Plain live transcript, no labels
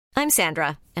I'm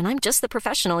Sandra, and I'm just the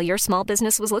professional your small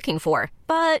business was looking for.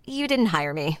 But you didn't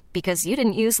hire me because you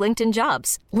didn't use LinkedIn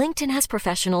Jobs. LinkedIn has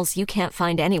professionals you can't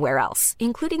find anywhere else,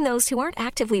 including those who aren't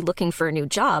actively looking for a new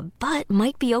job, but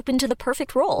might be open to the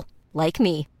perfect role, like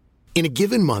me. In a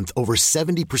given month, over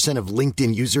 70% of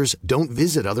LinkedIn users don't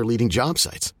visit other leading job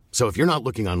sites. So if you're not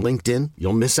looking on LinkedIn,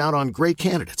 you'll miss out on great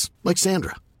candidates like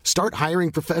Sandra. Start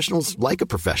hiring professionals like a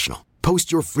professional.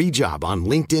 Post your free job on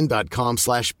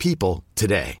linkedin.com/people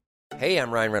today. Hey,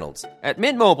 I'm Ryan Reynolds. At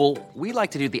Mint Mobile, we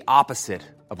like to do the opposite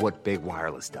of what Big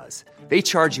Wireless does. They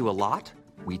charge you a lot,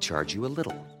 we charge you a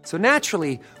little. So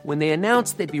naturally, when they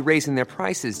announced they'd be raising their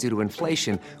prices due to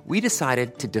inflation, we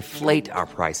decided to deflate our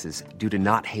prices due to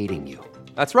not hating you.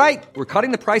 That's right. We're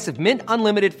cutting the price of Mint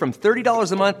Unlimited from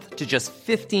 $30 a month to just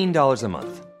 $15 a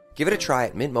month. Give it a try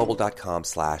at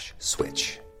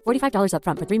mintmobile.com/switch. $45 up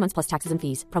front for 3 months plus taxes and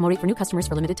fees. Promo rate for new customers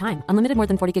for limited time. Unlimited more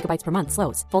than 40 gigabytes per month.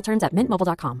 Slows full terms at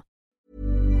mintmobile.com.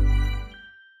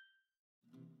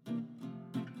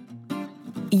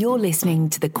 You're listening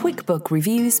to the QuickBook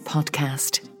Reviews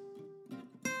podcast.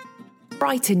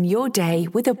 Brighten your day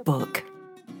with a book.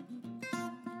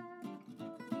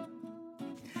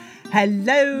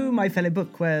 Hello, my fellow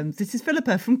bookworms. This is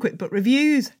Philippa from QuickBook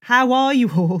Reviews. How are you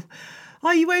all?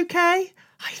 Are you okay?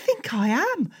 I think I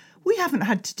am. We haven't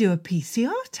had to do a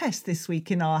PCR test this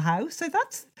week in our house, so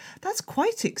that's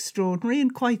quite extraordinary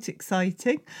and quite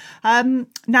exciting.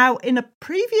 Now, in a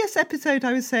previous episode,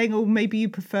 I was saying, oh, maybe you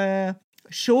prefer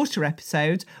shorter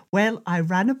episodes. Well, I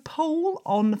ran a poll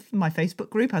on my Facebook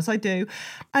group, as I do,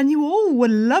 and you all were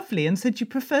lovely and said you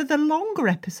prefer the longer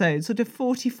episodes, sort of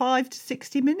 45 to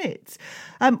 60 minutes,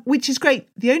 which is great.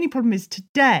 The only problem is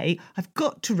today I've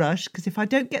got to rush because if I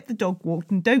don't get the dog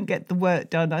walked and don't get the work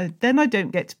done, then I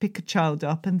don't get to pick a child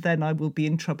up and then I will be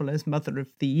in trouble as Mother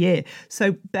of the Year.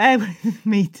 So bear with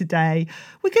me today.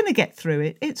 We're going to get through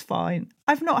it. It's fine.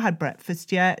 I've not had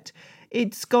breakfast yet.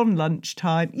 It's gone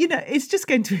lunchtime. You know, it's just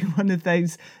going to be one of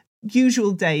those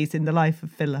usual days in the life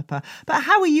of Philippa. But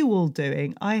how are you all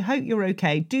doing? I hope you're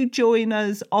okay. Do join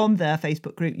us on their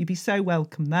Facebook group. You'd be so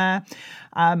welcome there.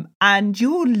 And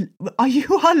you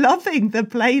are loving the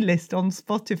playlist on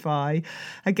Spotify.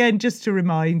 Again, just to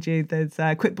remind you, there's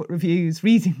a QuickBook Reviews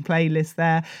reading playlist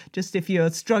there. Just if you're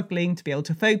struggling to be able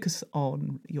to focus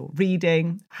on your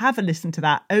reading, have a listen to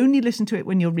that. Only listen to it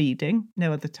when you're reading,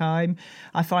 no other time.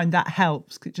 I find that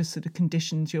helps. It just sort of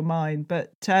conditions your mind.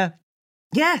 But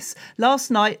yes, last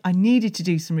night I needed to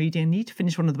do some reading. I need to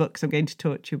finish one of the books I'm going to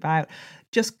talk to you about.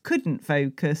 Just couldn't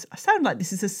focus. I sound like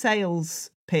this is a sales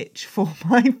pitch for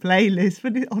my playlist,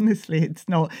 but honestly, it's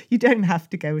not. You don't have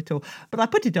to go at all. But I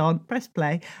put it on, press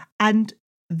play, and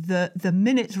the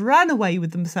minutes ran away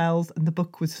with themselves and the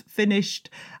book was finished,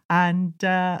 and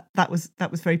that was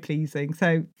very pleasing.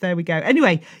 So there we go.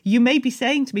 Anyway, you may be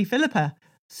saying to me, Philippa,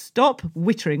 stop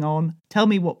wittering on. Tell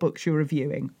me what books you're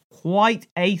reviewing. Quite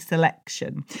a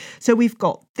selection. So we've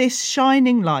got This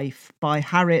Shining Life by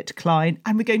Harriet Klein,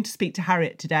 and we're going to speak to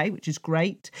Harriet today, which is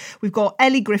great. We've got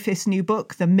Ellie Griffith's new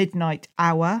book, The Midnight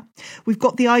Hour. We've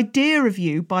got The Idea of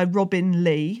You by Robin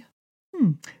Lee.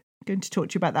 I'm going to talk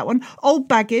to you about that one. Old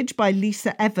Baggage by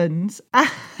Lisa Evans.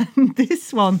 And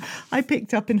this one I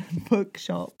picked up in a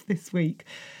bookshop this week.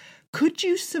 Could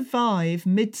You Survive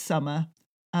Midsummer?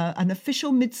 An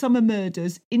official Midsummer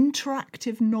Murders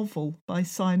interactive novel by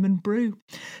Simon Brew.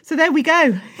 So there we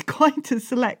go, quite a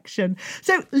selection.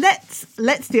 So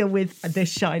let's deal with This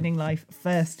Shining Life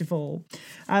first of all.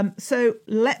 So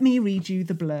let me read you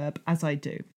the blurb as I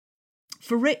do.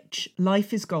 For Rich,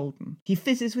 life is golden. He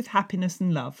fizzes with happiness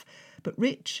and love, but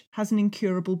Rich has an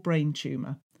incurable brain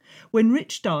tumour. When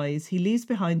Rich dies, he leaves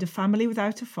behind a family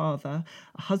without a father,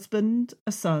 a husband,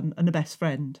 a son, and a best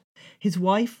friend. His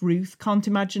wife, Ruth, can't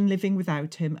imagine living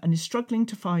without him and is struggling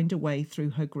to find a way through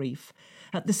her grief.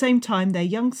 At the same time, their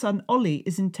young son, Ollie,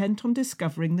 is intent on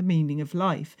discovering the meaning of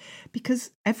life, because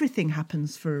everything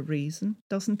happens for a reason,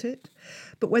 doesn't it?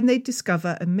 But when they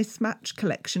discover a mismatched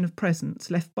collection of presents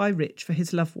left by Rich for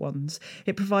his loved ones,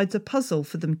 it provides a puzzle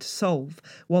for them to solve,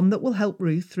 one that will help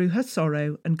Ruth through her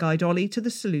sorrow and guide Ollie to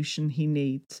the solution he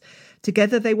needs.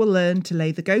 Together they will learn to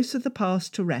lay the ghosts of the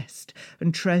past to rest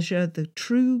and treasure the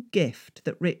true gift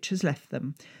that Rich has left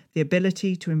them, the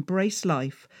ability to embrace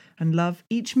life and love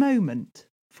each moment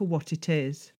for what it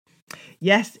is.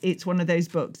 Yes, it's one of those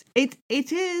books. It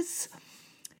is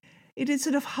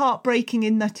sort of heartbreaking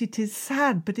in that it is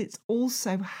sad, but it's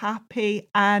also happy.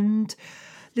 And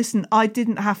listen, I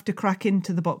didn't have to crack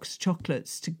into the box of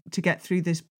chocolates to get through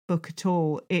this book at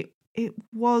all. It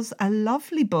was a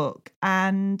lovely book,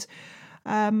 and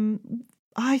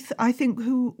I think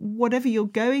whatever you're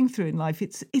going through in life,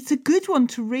 it's a good one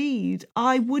to read.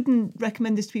 I wouldn't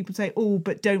recommend this to people say, oh,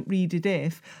 but don't read it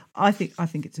if. I think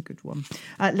it's a good one.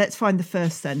 Let's find the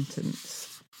first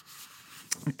sentence.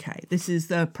 Okay, this is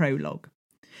the prologue.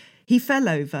 He fell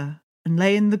over and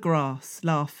lay in the grass,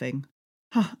 laughing.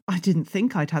 I didn't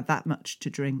think I'd had that much to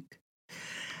drink.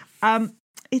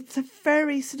 It's a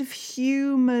very sort of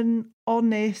human,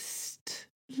 honest,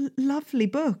 lovely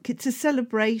book. It's a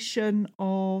celebration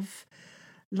of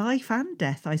life and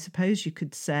death, I suppose you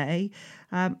could say.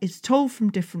 It's told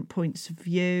from different points of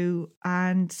view,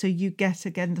 and so you get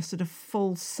again the sort of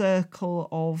full circle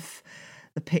of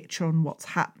the picture on what's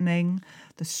happening,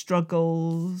 the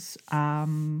struggles,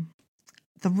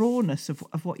 the rawness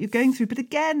of what you're going through. But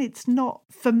again, it's not,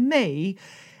 for me,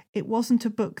 it wasn't a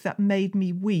book that made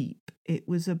me weep. It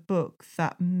was a book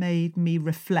that made me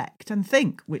reflect and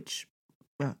think, which,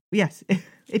 well, yes,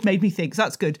 it made me think. So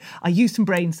that's good. I used some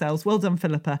brain cells. Well done,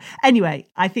 Philippa. Anyway,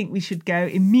 I think we should go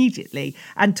immediately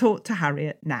and talk to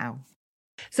Harriet now.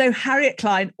 So Harriet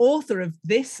Klein, author of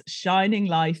This Shining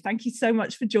Life, thank you so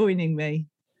much for joining me.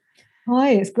 Hi,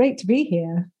 it's great to be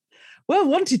here. Well, I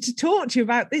wanted to talk to you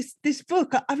about this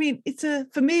book. I mean,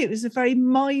 for me, it was a very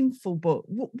mindful book.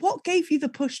 What gave you the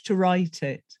push to write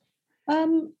it?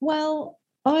 Well,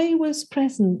 I was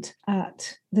present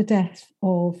at the death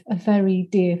of a very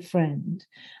dear friend.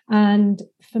 And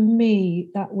for me,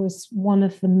 that was one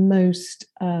of the most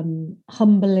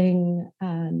humbling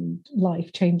and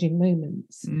life-changing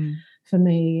moments for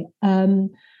me.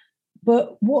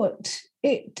 But what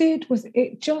it did was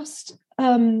it just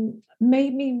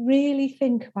made me really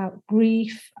think about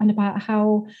grief and about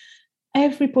how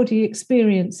everybody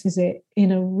experiences it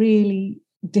in a really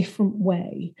different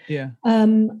way. Yeah.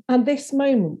 And this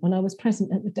moment when I was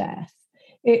present at the death,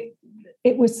 it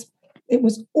was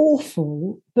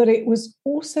awful, but it was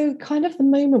also kind of the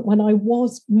moment when I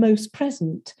was most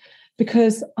present,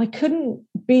 because I couldn't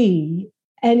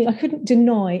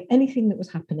deny anything that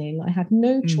was happening. I had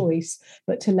no choice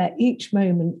but to let each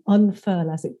moment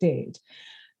unfurl as it did.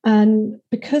 And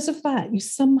because of that, you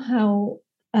somehow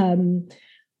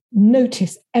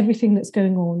notice everything that's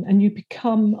going on, and you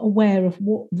become aware of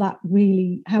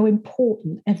how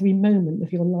important every moment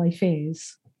of your life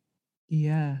is.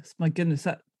 Yes, my goodness,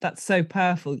 that's so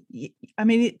powerful. I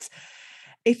mean,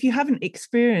 if you haven't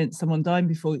experienced someone dying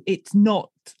before, it's not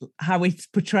how it's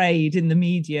portrayed in the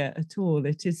media at all.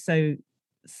 It is so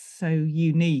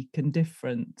unique and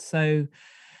different. So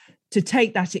to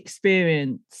take that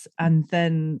experience and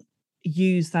then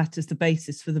use that as the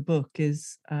basis for the book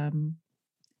is an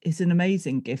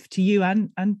amazing gift to you and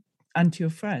to your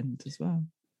friend as well.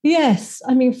 Yes,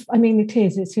 I mean it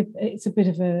is. It's a bit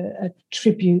of a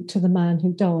tribute to the man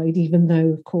who died, even though,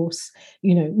 of course,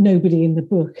 nobody in the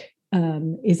book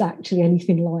is actually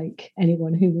anything like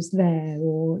anyone who was there,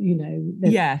 or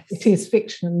yes, it is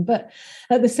fiction. But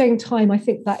at the same time, I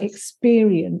think that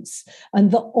experience and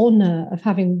the honor of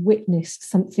having witnessed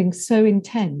something so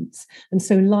intense and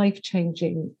so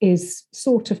life-changing is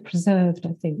sort of preserved,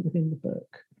 I think, within the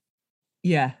book.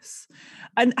 Yes.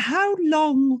 And how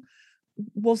long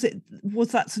was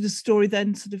that sort of story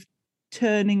then sort of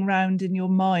turning round in your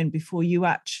mind before you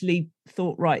actually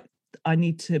thought, right, I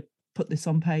need to put this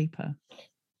on paper?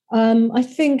 I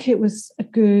think it was a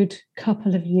good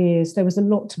couple of years. There was a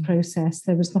lot to process.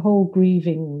 There was the whole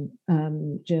grieving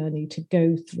journey to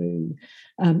go through,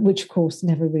 which of course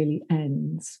never really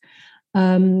ends.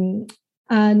 And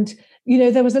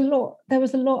there was a lot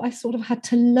I sort of had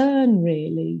to learn,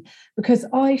 really, because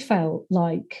I felt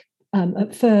like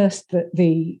at first that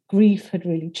the grief had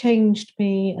really changed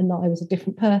me and that I was a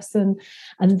different person.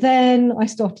 And then I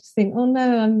started to think, oh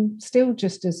no, I'm still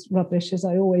just as rubbish as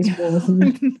I always was.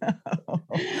 And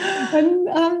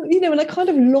I kind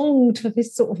of longed for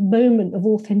this sort of moment of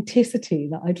authenticity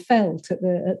that I'd felt at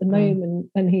the moment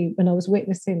when I was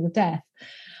witnessing the death.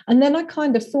 And then I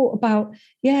kind of thought about,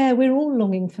 we're all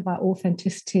longing for that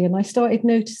authenticity. And I started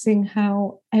noticing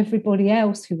how everybody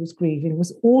else who was grieving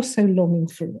was also longing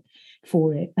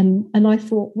for it. And I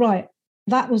thought, right,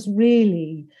 that was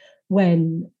really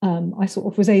when I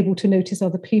sort of was able to notice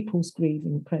other people's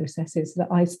grieving processes, that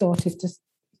I started to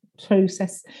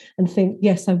process and think,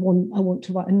 yes, I want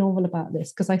to write a novel about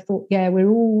this, because I thought,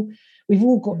 we've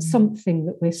all got something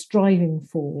that we're striving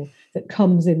for that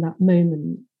comes in that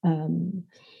moment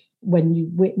when you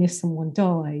witness someone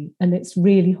die, and it's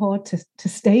really hard to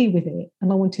stay with it.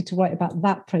 And I wanted to write about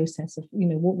that process of,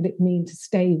 what would it mean to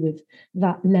stay with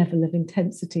that level of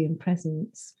intensity and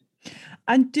presence.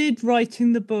 And did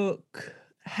writing the book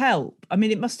help? I mean,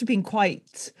 it must have been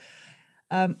quite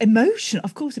emotion.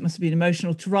 Of course, it must have been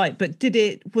emotional to write, but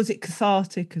was it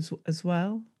cathartic as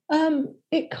well?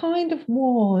 It kind of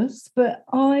was, but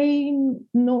I'm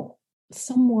not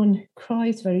someone who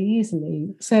cries very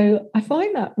easily. So I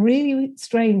find that really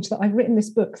strange that I've written this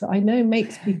book that I know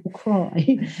makes people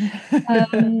cry.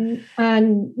 And,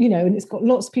 and it's got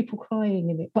lots of people crying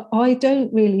in it, but I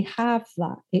don't really have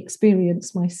that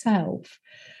experience myself.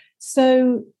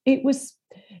 So it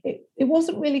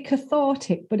wasn't really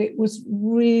cathartic, but it was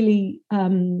really,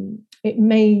 it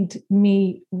made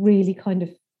me really kind of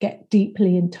get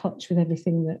deeply in touch with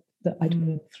everything that I'd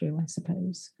been through, I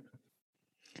suppose.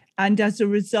 And as a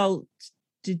result,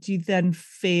 did you then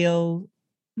feel,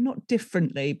 not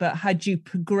differently, but had you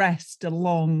progressed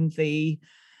along the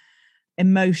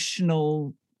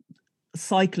emotional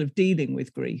cycle of dealing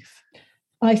with grief?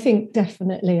 I think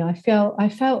definitely. I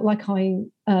felt like I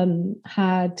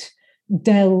had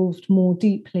delved more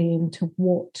deeply into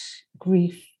what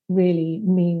grief really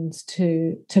means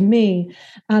to me,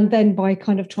 and then by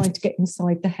kind of trying to get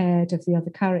inside the head of the other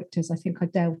characters, I think I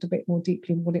delved a bit more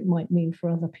deeply in what it might mean for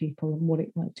other people and what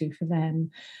it might do for them.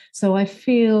 So I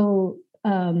feel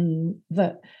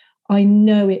that I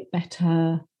know it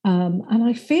better, and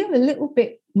I feel a little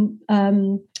bit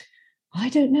I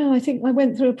don't know, I think I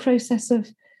went through a process of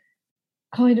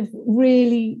kind of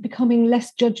really becoming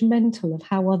less judgmental of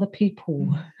how other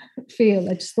people feel.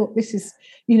 I just thought this is,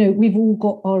 we've all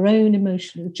got our own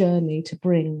emotional journey to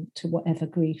bring to whatever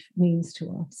grief means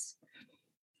to us.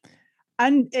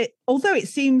 And although it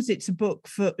seems it's a book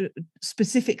for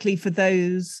specifically for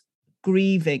those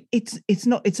grieving, it's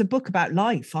not. It's a book about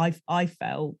life. I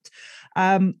felt,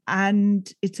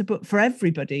 and it's a book for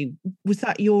everybody. Was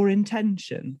that your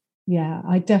intention? Yeah,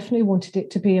 I definitely wanted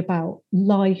it to be about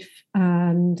life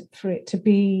and for it to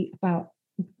be about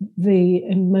the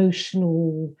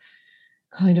emotional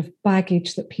kind of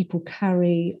baggage that people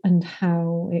carry and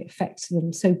how it affects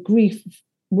them. So grief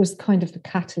was kind of the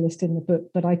catalyst in the book,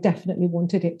 but I definitely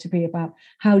wanted it to be about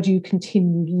how do you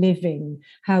continue living?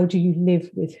 How do you live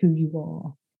with who you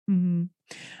are? Mm-hmm.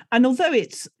 And although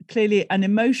it's clearly an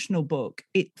emotional book,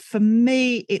 for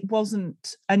me, it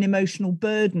wasn't an emotional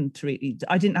burden to read.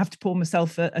 I didn't have to pour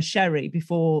myself a sherry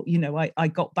before, I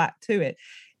got back to it.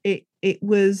 It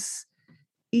was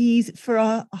easy for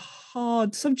a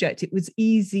hard subject. It was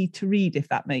easy to read, if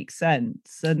that makes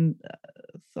sense. And I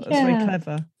thought it was very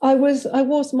clever. I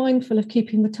was mindful of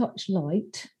keeping the touch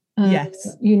light. Yes,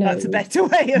 that's a better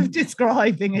way of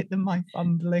describing it than my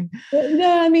fumbling.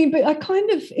 No, I mean, but I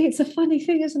kind of, it's a funny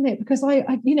thing, isn't it? Because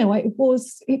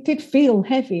it did feel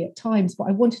heavy at times, but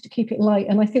I wanted to keep it light.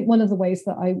 And I think one of the ways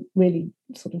that I really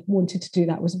sort of wanted to do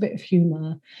that was a bit of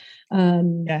humour.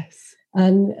 Yes.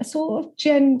 And a sort of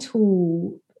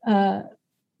gentle,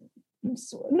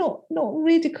 not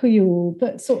ridicule,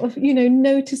 but sort of,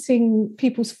 noticing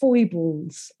people's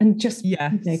foibles and just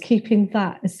keeping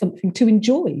that as something to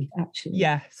enjoy, actually.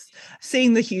 Yes.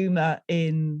 Seeing the humour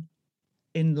in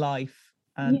life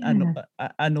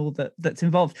and all that's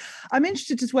involved. I'm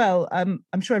interested as well.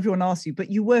 I'm sure everyone asks you, but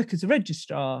you work as a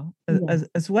registrar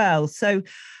as well. So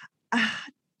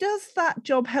does that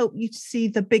job help you to see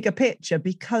the bigger picture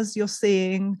because you're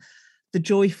seeing the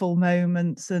joyful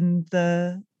moments and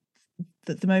the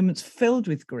moments filled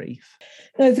with grief?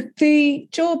 No, the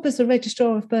job as a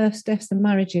registrar of births, deaths and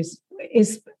marriages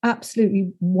is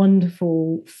absolutely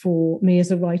wonderful for me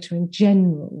as a writer in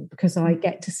general, because I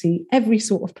get to see every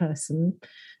sort of person.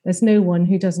 There's no one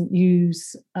who doesn't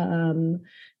use the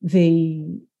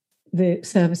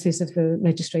services of the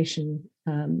registration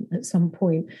at some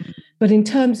point. But in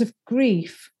terms of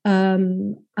grief,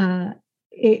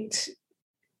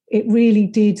 it really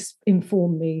did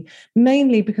inform me,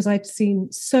 mainly because I'd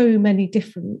seen so many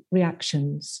different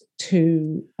reactions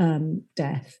to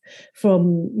death,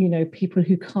 from, people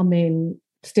who come in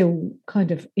still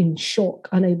kind of in shock,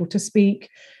 unable to speak,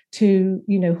 to,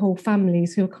 whole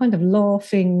families who are kind of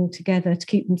laughing together to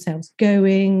keep themselves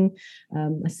going.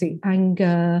 I see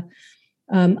anger,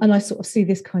 and I sort of see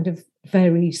this kind of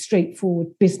very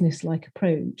straightforward business-like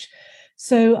approach.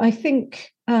 So I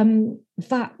think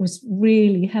that was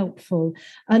really helpful.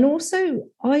 And also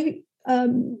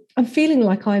I'm feeling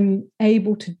like I'm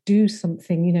able to do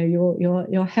something,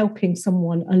 you're helping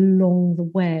someone along the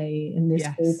way in this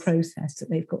whole process that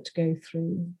they've got to go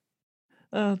through.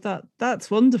 Oh,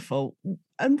 that's wonderful.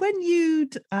 And when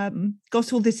you'd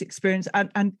got all this experience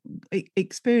and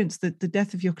experienced the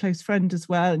death of your close friend as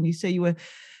well, and you say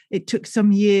it took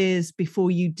some years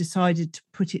before you decided to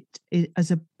put it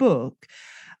as a book,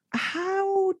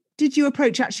 how did you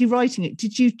approach actually writing it?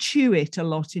 Did you chew it a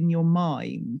lot in your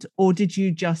mind, or did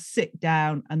you just sit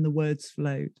down and the words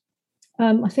flowed?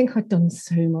 I think I'd done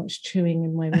so much chewing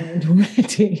in my mind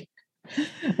already.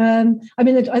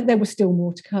 There was still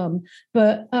more to come,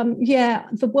 but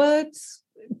the words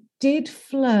did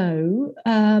flow,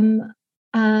 and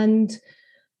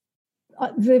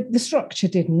the structure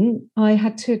didn't.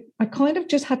 I kind of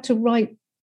just had to write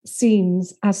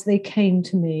scenes as they came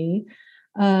to me,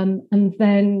 and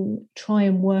then try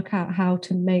and work out how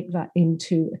to make that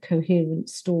into a coherent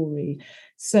story.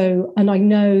 So, and I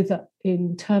know that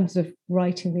in terms of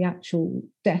writing the actual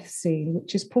death scene,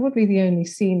 which is probably the only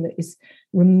scene that is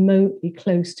remotely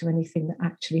close to anything that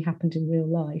actually happened in real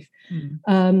life,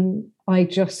 I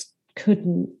just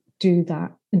couldn't do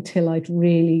that until I'd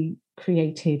really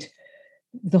created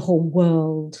the whole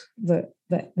world that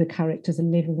the characters are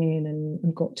living in,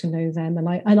 and got to know them.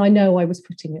 And I know I was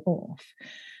putting it off,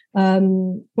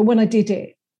 but when I did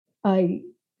it,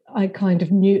 I kind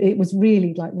of knew it was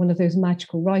really like one of those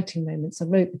magical writing moments. I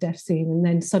wrote the death scene, and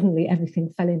then suddenly everything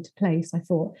fell into place. I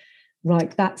thought,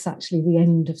 right, that's actually the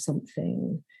end of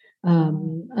something.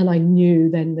 And I knew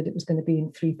then that it was going to be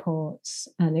in 3 parts,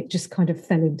 and it just kind of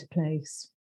fell into place.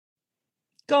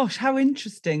 Gosh, how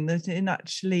interesting that in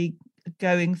actually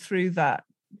going through that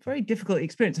very difficult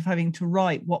experience of having to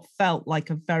write what felt like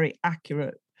a very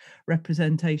accurate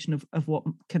representation of what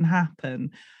can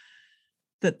happen,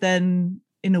 that then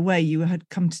in a way you had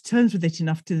come to terms with it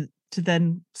enough to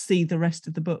then see the rest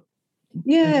of the book.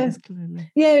 Yeah,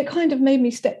 it kind of made me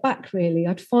step back, really.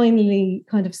 I'd finally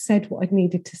kind of said what I'd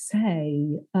needed to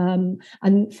say,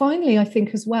 and finally, I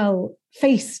think as well,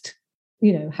 faced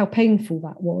how painful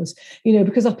that was,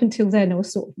 because up until then I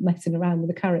was sort of messing around with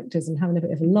the characters and having a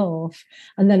bit of a laugh,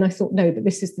 and then I thought, no, but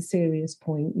this is the serious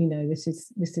point, this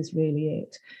is really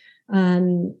it.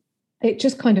 And it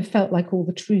just kind of felt like all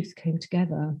the truth came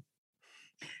together.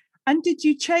 And did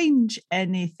you change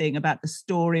anything about the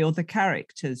story or the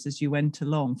characters as you went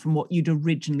along from what you'd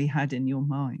originally had in your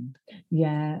mind?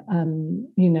 Yeah,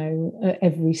 at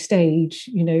every stage,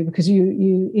 because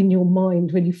you in your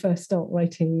mind, when you first start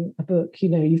writing a book,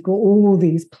 you've got all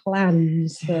these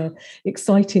plans for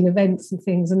exciting events and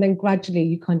things. And then gradually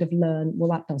you kind of learn, well,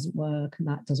 that doesn't work and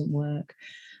that doesn't work.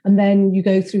 And then you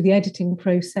go through the editing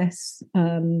process,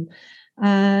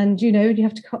 and you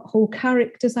have to cut whole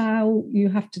characters out, you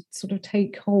have to sort of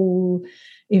take whole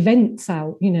events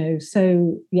out,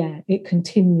 so yeah, it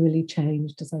continually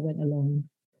changed as I went along.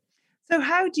 So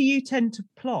how do you tend to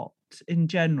plot in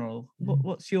general?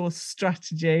 What's your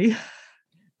strategy?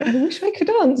 I wish I could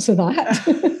answer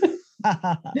that.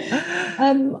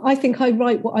 I think I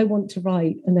write what I want to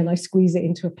write, and then I squeeze it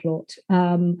into a plot,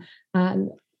 and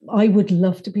I would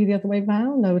love to be the other way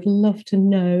around. I would love to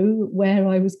know where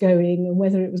I was going and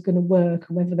whether it was going to work,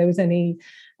 and whether there was any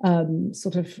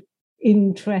sort of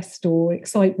interest or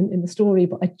excitement in the story,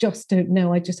 but I just don't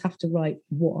know. I just have to write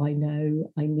what I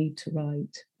know I need to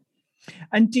write.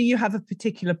 And do you have a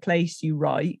particular place you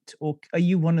write, or are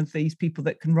you one of these people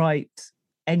that can write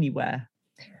anywhere?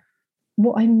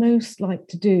 What I most like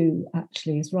to do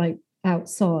actually is write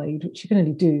outside, which you can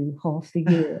only do half the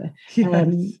year.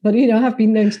 Yes. But I have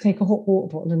been known to take a hot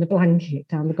water bottle and a blanket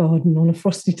down the garden on a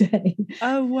frosty day.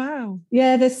 Oh wow.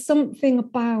 Yeah, there's something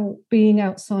about being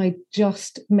outside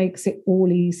just makes it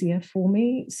all easier for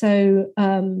me. So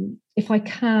if I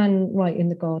can write in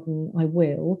the garden, I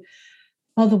will.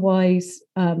 Otherwise,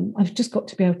 I've just got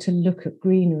to be able to look at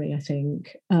greenery, I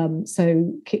think.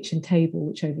 So kitchen table,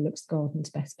 which overlooks the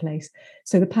garden's best place.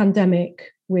 So the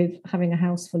pandemic, with having a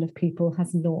house full of people,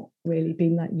 has not really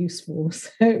been that useful.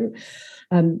 So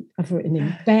I've written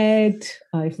in bed,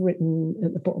 I've written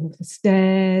at the bottom of the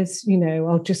stairs,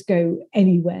 I'll just go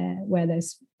anywhere where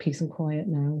there's peace and quiet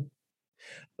now.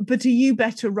 But are you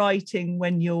better writing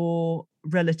when you're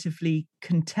relatively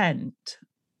content?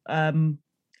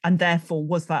 And therefore,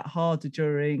 was that harder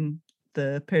during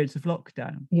the periods of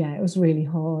lockdown? Yeah, it was really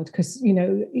hard because,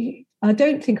 I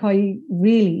don't think I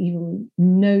really even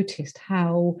noticed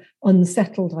how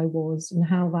unsettled I was and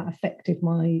how that affected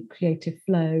my creative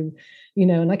flow,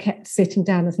 and I kept sitting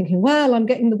down and thinking, well, I'm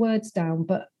getting the words down,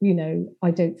 but,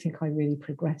 I don't think I really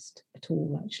progressed at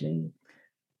all, actually.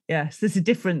 Yes, there's a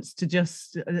difference to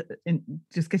just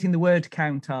getting the word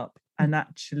count up and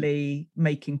actually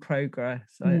making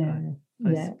progress.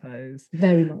 I suppose.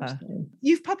 Very much so.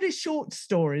 You've published short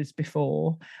stories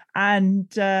before, and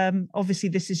obviously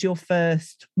this is your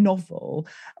first novel.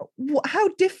 How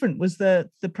different was the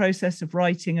process of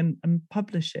writing and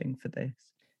publishing for this?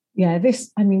 Yeah,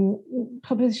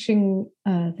 publishing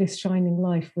This Shining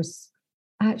Life was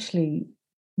actually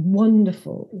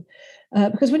wonderful,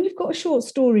 because when you've got a short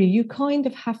story, you kind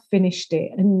of have finished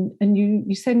it, and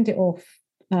you send it off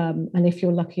And if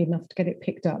you're lucky enough to get it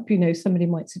picked up, somebody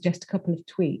might suggest a couple of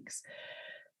tweaks.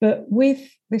 But with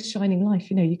this Shining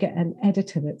Life, you get an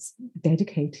editor that's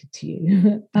dedicated to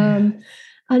you. And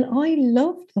I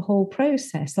loved the whole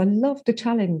process. I loved the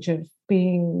challenge of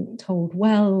being told,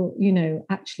 well,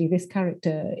 actually this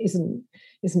character isn't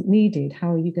needed.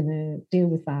 How are you going to deal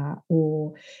with that?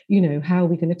 Or, how are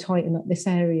we going to tighten up this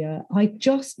area? I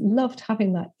just loved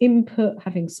having that input,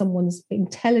 having someone's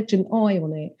intelligent eye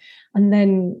on it, and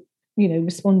then,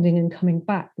 responding and coming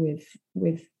back with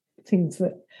things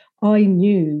that I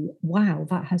knew, wow,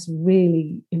 that has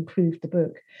really improved the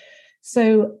book.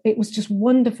 So it was just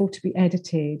wonderful to be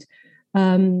edited.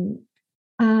 But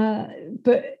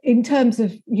in terms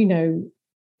of,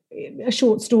 a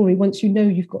short story, once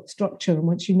you've got structure and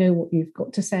once you know what you've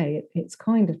got to say, it's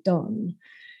kind of done.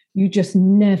 You just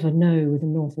never know with a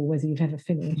novel whether you've ever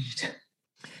finished.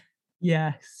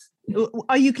 Yes.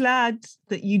 Are you glad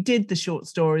that you did the short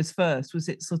stories first? Was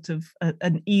it sort of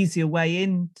an easier way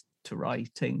into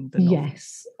writing the novel?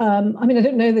 Yes. I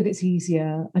don't know that it's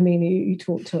easier. You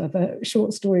talk to other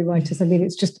short story writers.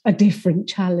 It's just a different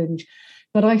challenge.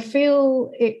 But I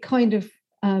feel it kind of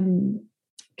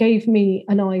gave me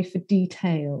an eye for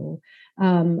detail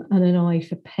and an eye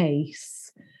for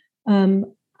pace. And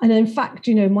in fact,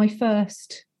 my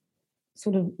first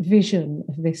sort of vision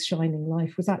of this Shining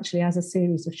Life was actually as a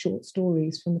series of short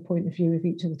stories from the point of view of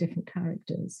each of the different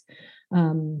characters.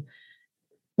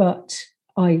 But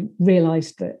I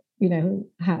realised that,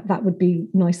 that would be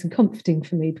nice and comforting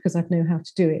for me because I'd know how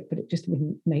to do it, but it just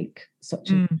wouldn't make such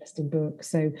an interesting book.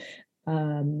 So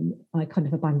I kind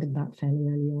of abandoned that fairly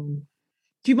early on.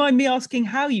 Do you mind me asking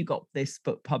how you got this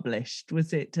book published?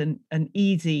 Was it an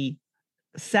easy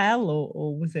sell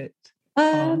or was it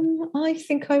hard? I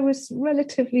think I was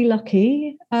relatively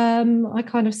lucky. I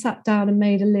kind of sat down and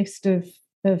made a list of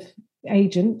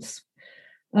agents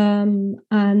and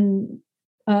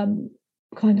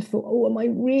kind of thought, oh, am I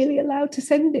really allowed to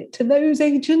send it to those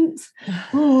agents?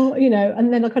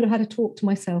 And then I kind of had a talk to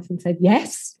myself and said,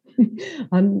 yes.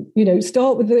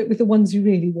 Start with the ones you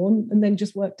really want and then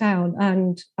just work down.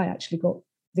 And I actually got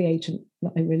the agent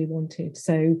that I really wanted.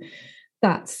 So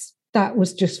that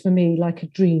was just for me like a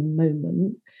dream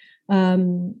moment.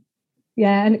 And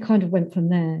it kind of went from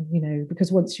there,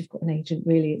 because once you've got an agent,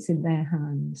 really it's in their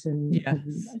hands and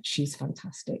she's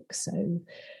fantastic. So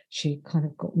she kind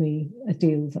of got me a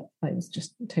deal that I was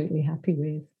just totally happy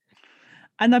with.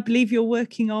 And I believe you're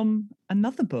working on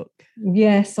another book.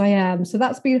 Yes, I am. So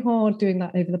that's been hard doing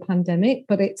that over the pandemic,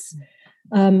 but it's,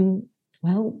 you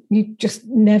just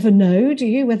never know, do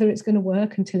you, whether it's going to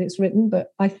work until it's written.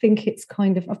 But I think it's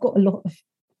kind of, I've got a lot of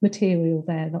material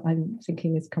there that I'm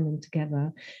thinking is coming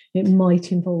together. It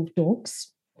might involve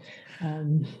dogs.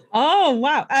 Oh,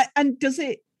 wow. And does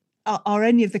it, are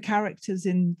any of the characters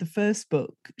in the first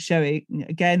book showing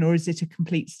again, or is it a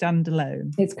complete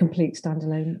standalone? It's complete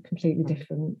standalone, completely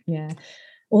different, yeah.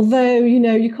 Although,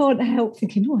 you can't help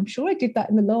thinking, oh, I'm sure I did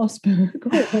that in the last book.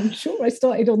 Oh, I'm sure I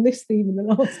started on this theme in the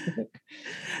last book.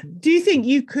 Do you think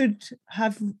you could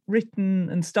have written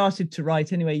and started to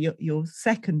write anyway your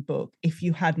second book if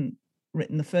you hadn't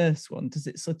written the first one? Does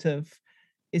it sort of,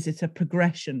 is it a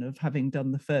progression of having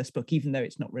done the first book, even though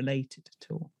it's not related at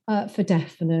all? For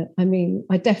definite.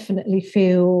 I definitely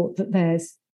feel that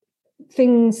there's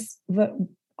things that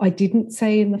I didn't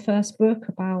say in the first book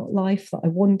about life that I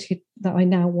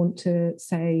now want to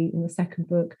say in the second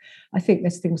book. I think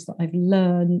there's things that I've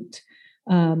learned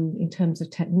in terms of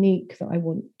technique that I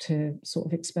want to sort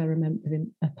of experiment with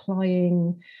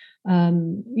applying.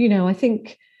 I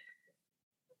think,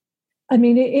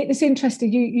 it's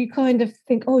interesting. You kind of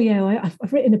think, oh yeah,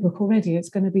 I've written a book already, it's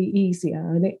going to be easier,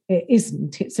 and it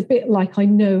isn't. It's a bit like I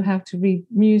know how to read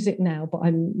music now, but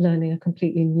I'm learning a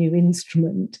completely new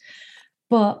instrument.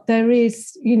 But there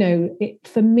is,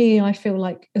 for me, I feel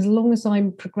like as long as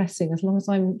I'm progressing, as long as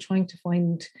I'm trying to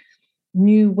find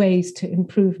new ways to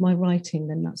improve my writing,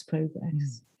 then that's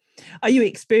progress. Are you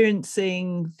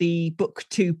experiencing the book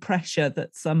 2 pressure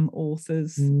that some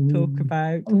authors talk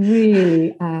about?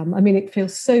 Really am. It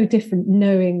feels so different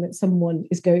knowing that someone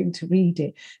is going to read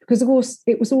it, because of course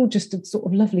it was all just a sort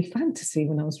of lovely fantasy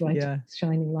when I was writing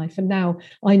Shining Life, and now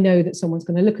I know that someone's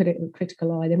going to look at it with a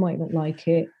critical eye. They might not like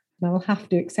it, and I'll have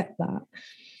to accept that.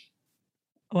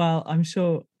 Well, I'm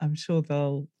sure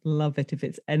they'll love it if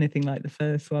it's anything like the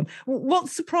first one. What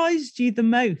surprised you the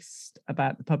most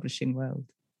about the publishing world?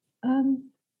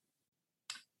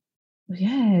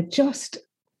 Just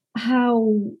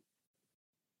how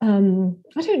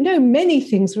I don't know, many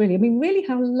things really. I mean, really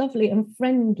how lovely and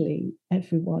friendly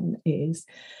everyone is.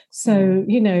 So,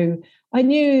 you know, I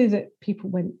knew that people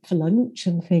went for lunch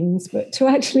and things, but to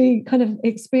actually kind of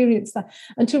experience that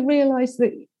and to realize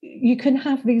that you can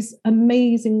have these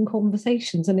amazing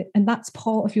conversations and that's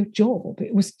part of your job.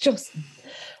 It was just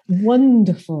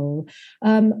wonderful.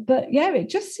 But yeah, it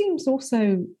just seems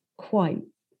also quite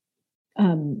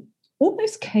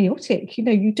almost chaotic. You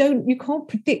know, you can't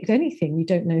predict anything. You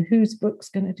don't know whose book's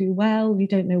going to do well. You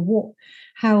don't know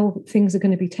how things are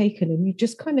going to be taken. And you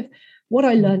just kind of, what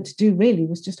I learned to do really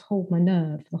was just hold my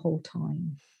nerve the whole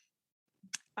time.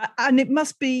 And it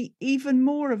must be even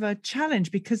more of a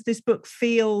challenge because this book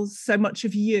feels so much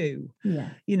of you. Yeah.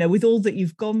 You know, with all that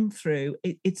you've gone through,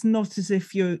 it's not as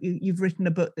if you've written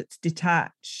a book that's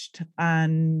detached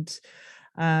and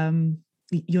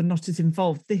you're not as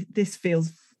involved. This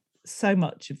feels so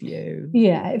much of you.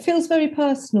 Yeah, it feels very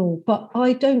personal, but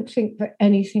I don't think that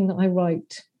anything that I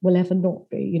write will ever not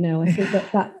be. You know, I think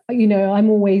that you know, I'm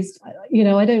always, you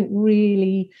know, I don't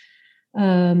really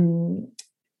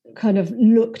kind of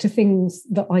look to things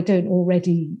that I don't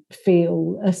already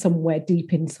feel are somewhere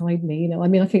deep inside me. You know, I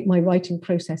mean, I think my writing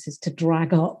process is to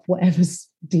drag up whatever's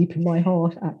deep in my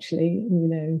heart, actually, you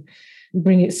know, and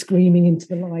bring it screaming into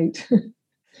the light.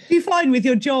 Do you find with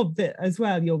your job that as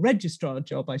well, your registrar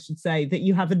job, I should say, that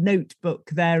you have a notebook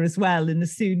there as well? And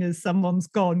as soon as someone's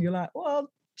gone, you're like, well,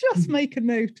 just make a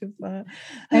note of that.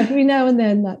 Every now and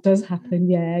then that does happen,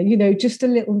 yeah. You know, just a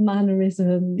little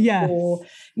mannerism, yes. Or,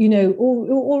 you know,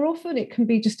 or often it can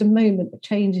be just a moment that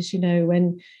changes, you know,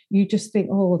 when you just think,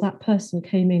 oh, that person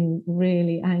came in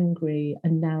really angry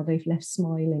and now they've left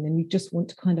smiling, and you just want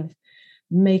to kind of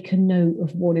make a note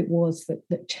of what it was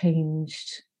that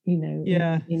changed, you know,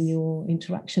 yes. in your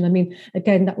interaction. I mean,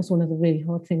 again, that was one of the really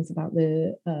hard things about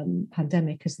the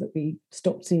pandemic, is that we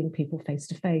stopped seeing people face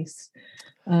to face.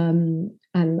 And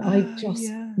I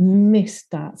just missed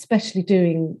that, especially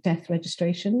doing death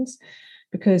registrations,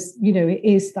 because, you know, it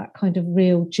is that kind of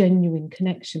real, genuine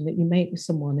connection that you make with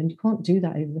someone, and you can't do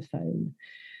that over the phone.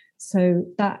 So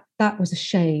that was a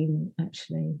shame,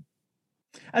 actually.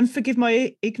 And forgive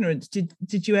my ignorance,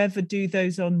 did you ever do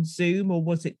those on Zoom, or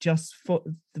was it just for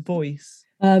the voice?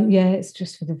 Yeah, it's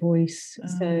just for the voice.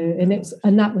 So,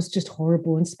 and that was just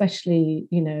horrible, and especially,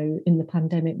 you know, in the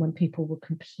pandemic when people were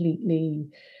completely,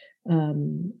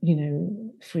 you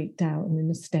know, freaked out and in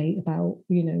a state about,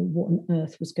 you know, what on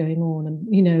earth was going on,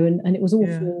 and you know, and it was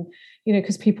awful, you know,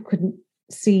 because people couldn't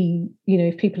see, you know,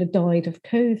 if people had died of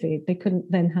COVID, they couldn't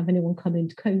then have anyone come in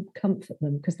to comfort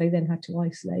them because they then had to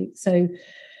isolate. So,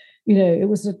 you know, it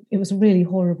was a really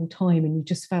horrible time, and you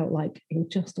just felt like you're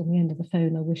just on the end of the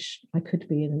phone. I wish I could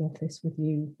be in an office with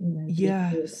you, you know,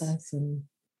 yes. person.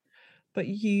 But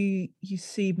you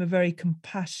seem a very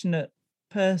compassionate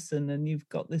person, and you've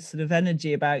got this sort of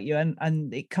energy about you,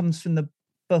 and it comes from the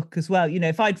book as well. You know,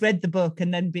 if I'd read the book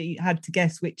and then had to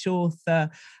guess which author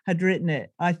had written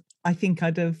it, I think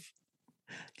I'd have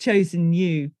chosen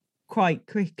you quite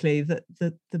quickly. That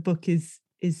the book is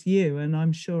you, and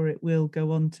I'm sure it will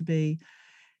go on to be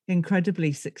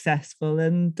incredibly successful,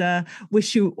 and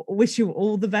wish you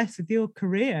all the best with your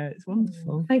career. It's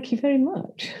wonderful. Thank you very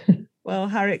much. Well,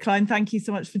 Harriet Klein, thank you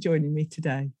so much for joining me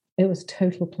today. It was a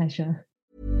total pleasure.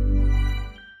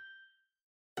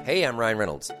 Hey, I'm Ryan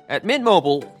Reynolds. At Mint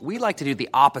Mobile, we like to do the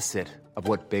opposite of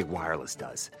what Big Wireless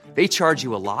does. They charge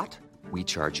you a lot, we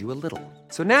charge you a little.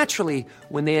 So naturally,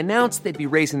 when they announced they'd be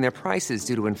raising their prices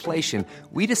due to inflation,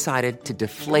 we decided to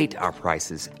deflate our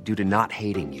prices due to not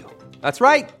hating you. That's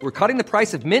right. We're cutting the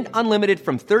price of Mint Unlimited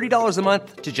from $30 a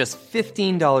month to just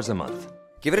 $15 a month.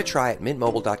 Give it a try at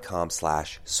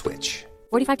mintmobile.com/switch.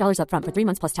 $45 up front for 3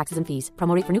 months plus taxes and fees.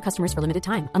 Promo rate for new customers for limited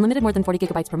time. Unlimited more than 40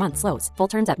 gigabytes per month. Slows full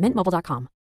terms at mintmobile.com.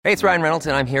 Hey, it's Ryan Reynolds,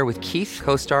 and I'm here with Keith,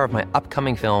 co-star of my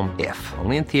upcoming film, If,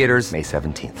 only in theaters May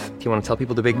 17th. Do you want to tell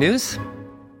people the big news?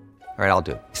 All right, I'll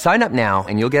do it. Sign up now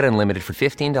and you'll get unlimited for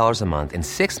 $15 a month and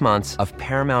 6 months of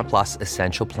Paramount Plus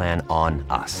Essential Plan on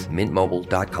us.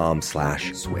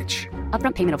 mintmobile.com/switch.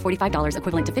 Upfront payment of $45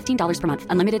 equivalent to $15 per month.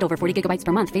 Unlimited over 40 gigabytes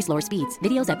per month. Face lower speeds.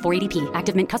 Videos at 480p.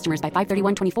 Active Mint customers by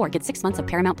 531.24 get 6 months of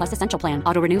Paramount Plus Essential Plan.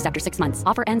 Auto renews after 6 months.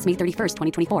 Offer ends May 31st,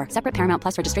 2024. Separate Paramount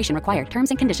Plus registration required. Terms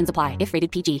and conditions apply if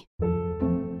rated PG.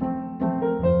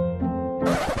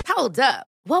 Hold up.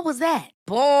 What was that?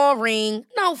 Boring.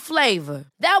 No flavor.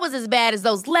 That was as bad as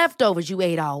those leftovers you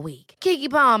ate all week.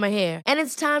 Keke Palmer here, and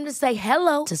it's time to say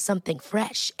hello to something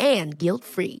fresh and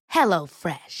guilt-free. Hello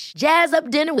Fresh. Jazz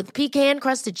up dinner with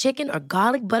pecan-crusted chicken or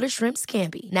garlic butter shrimp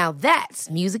scampi. Now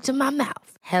that's music to my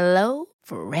mouth. Hello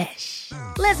Fresh.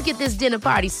 Let's get this dinner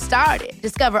party started.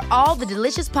 Discover all the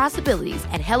delicious possibilities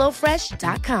at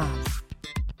HelloFresh.com.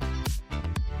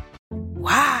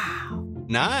 Wow.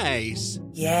 Nice.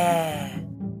 Yeah.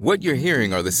 What you're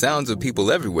hearing are the sounds of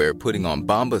people everywhere putting on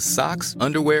Bombas socks,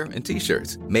 underwear, and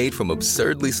T-shirts made from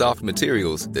absurdly soft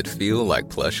materials that feel like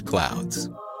plush clouds.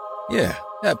 Yeah,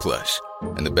 that plush.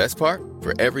 And the best part?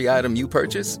 For every item you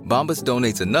purchase, Bombas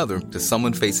donates another to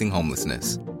someone facing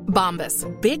homelessness. Bombas.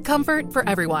 Big comfort for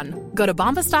everyone. Go to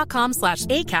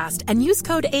bombas.com/ACAST and use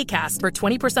code ACAST for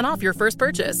 20% off your first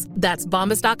purchase. That's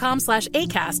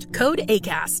bombas.com/ACAST. Code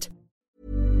ACAST.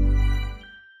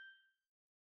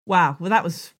 Wow, well that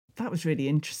was really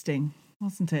interesting,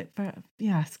 wasn't it? But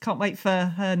yes, can't wait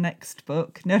for her next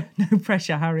book. No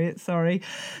pressure, Harriet, sorry.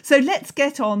 So let's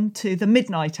get on to The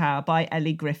Midnight Hour by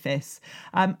Elly Griffiths.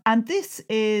 And this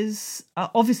is,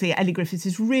 obviously Elly Griffiths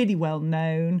is really well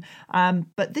known,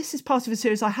 but this is part of a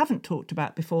series I haven't talked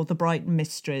about before, The Brighton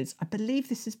Mysteries. I believe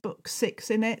this is book 6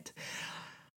 in it.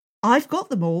 I've got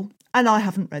them all and I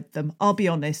haven't read them, I'll be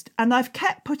honest. And I've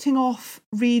kept putting off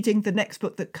reading the next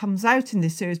book that comes out in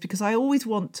this series because I always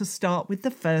want to start with the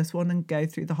first one and go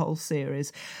through the whole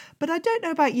series. But I don't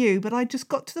know about you, but I just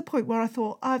got to the point where I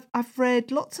thought I've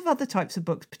read lots of other types of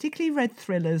books, particularly read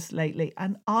thrillers lately,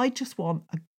 and I just want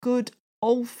a good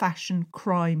old-fashioned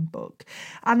crime book.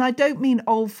 And I don't mean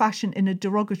old-fashioned in a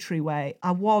derogatory way.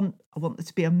 I want there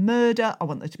to be a murder, I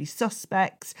want there to be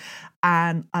suspects,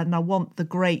 and I want the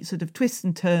great sort of twists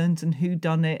and turns and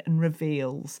whodunit and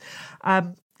reveals.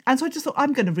 And so I just thought,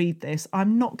 I'm going to read this.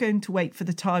 I'm not going to wait for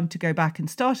the time to go back and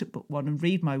start at book 1 and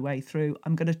read my way through.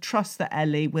 I'm going to trust that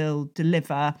Elly will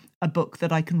deliver a book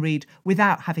that I can read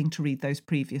without having to read those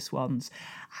previous ones.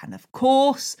 And of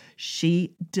course,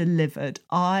 she delivered.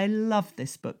 I love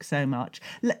this book so much.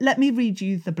 Let me read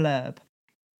you the blurb.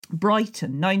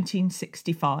 Brighton,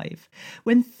 1965.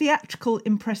 When theatrical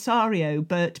impresario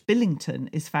Bert Billington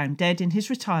is found dead in his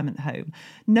retirement home,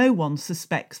 no one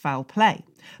suspects foul play.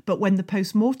 But when the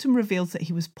post-mortem reveals that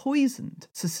he was poisoned,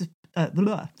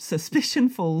 suspicion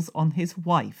falls on his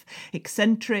wife,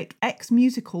 eccentric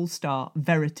ex-music hall star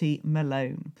Verity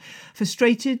Malone.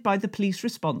 Frustrated by the police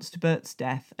response to Bert's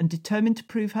death and determined to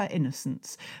prove her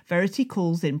innocence, Verity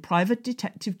calls in private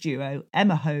detective duo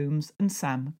Emma Holmes and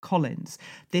Sam Collins.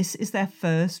 This is their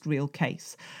first real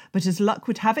case. But as luck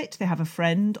would have it, they have a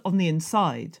friend on the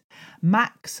inside.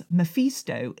 Max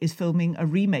Mephisto is filming a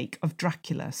remake of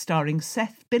Dracula starring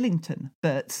Seth Billington,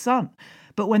 Bert's son.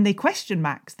 But when they question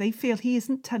Max, they feel he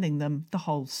isn't telling them the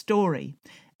whole story.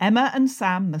 Emma and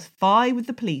Sam must vie with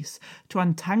the police to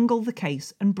untangle the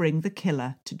case and bring the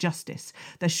killer to justice.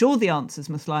 They're sure the answers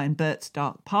must lie in Bert's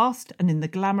dark past and in the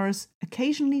glamorous,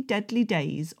 occasionally deadly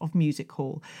days of music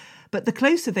hall. But the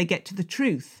closer they get to the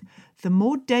truth, the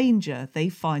more danger they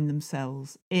find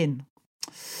themselves in.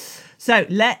 So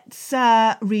let's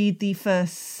read the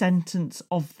first sentence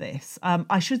of this.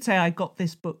 I should say I got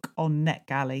this book on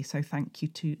NetGalley, so thank you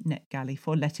to NetGalley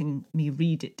for letting me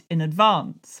read it in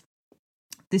advance.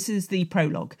 This is the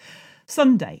prologue.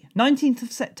 Sunday, 19th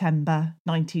of September,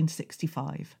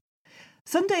 1965.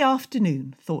 Sunday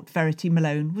afternoon, thought Verity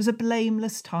Malone, was a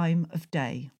blameless time of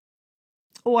day.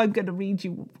 Oh, I'm going to read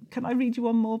you. Can I read you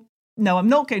one more? No, I'm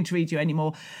not going to read you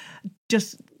anymore.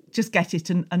 Just get it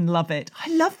and love it. I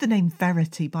love the name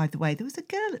Verity, by the way. There was a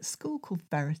girl at school called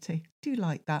Verity. I do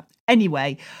like that.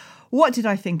 Anyway, what did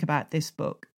I think about this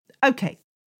book? Okay,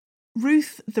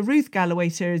 the Ruth Galloway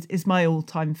series is my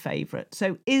all-time favourite.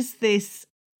 So is this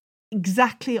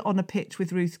exactly on a pitch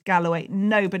with Ruth Galloway?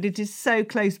 No, but it is so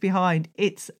close behind.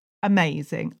 It's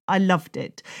amazing. I loved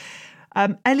it.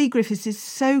 Elly Griffiths is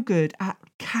so good at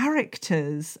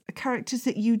characters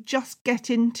that you just get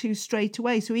into straight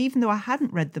away. So even though I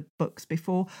hadn't read the books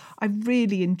before, I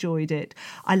really enjoyed it.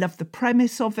 I love the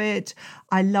premise of it.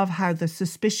 I love how the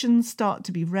suspicions start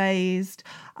to be raised.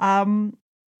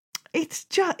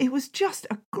 It was just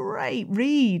a great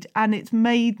read, and it's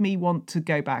made me want to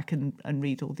go back and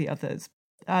read all the others.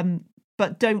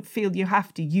 But don't feel you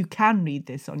have to. You can read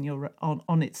this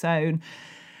on its own.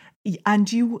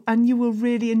 And you will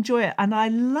really enjoy it. And I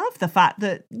love the fact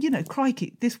that,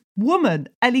 crikey, this woman,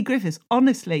 Elly Griffiths,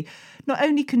 honestly, not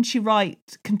only can she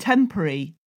write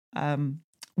contemporary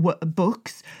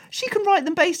books, she can write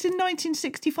them based in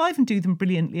 1965 and do them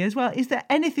brilliantly as well. Is there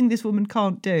anything this woman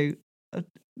can't do?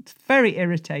 It's very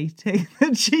irritating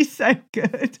that she's so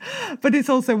good. But it's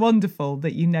also wonderful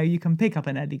that you can pick up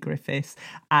an Elly Griffiths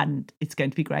and it's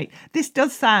going to be great. This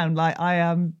does sound like I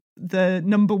am the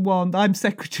number one. I'm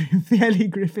secretary of the Elly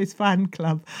Griffiths fan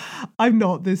club. I'm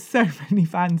not. There's so many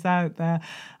fans out there.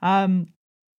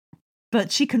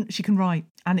 But she can write,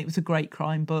 and it was a great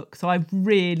crime book. So I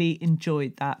really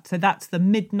enjoyed that. So that's The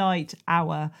Midnight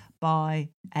Hour by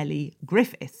Ellie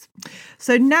Griffiths.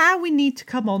 So now we need to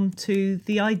come on to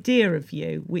The Idea of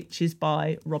You, which is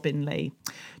by Robin Lee.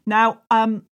 Now,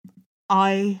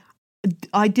 I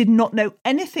did not know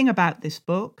anything about this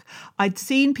book. I'd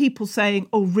seen people saying,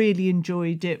 oh, really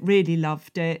enjoyed it, really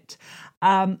loved it.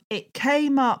 It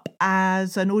came up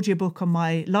as an audiobook on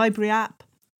my library app.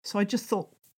 So I just thought,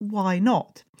 why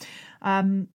not?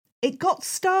 It got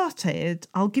started,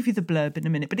 I'll give you the blurb in a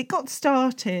minute, but it got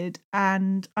started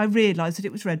and I realised that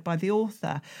it was read by the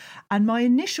author. And my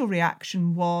initial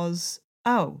reaction was,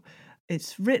 oh,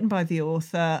 it's written by the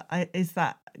author. Is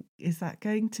that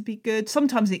going to be good?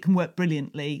 Sometimes it can work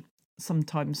brilliantly,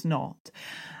 sometimes not.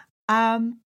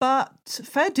 But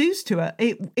fair dues to her,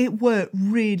 it worked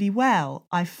really well.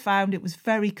 I found it was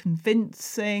very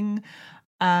convincing.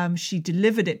 She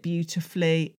delivered it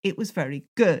beautifully. It was very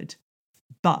good.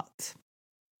 But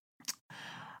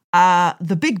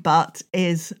the big but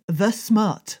is the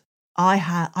smut.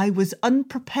 I was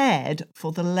unprepared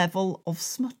for the level of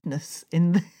smutness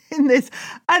in this.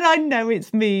 And I know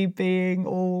it's me being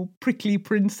all prickly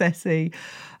princessy.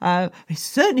 It's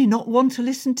certainly not one to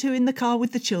listen to in the car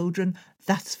with the children.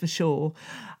 That's for sure.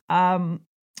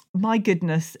 My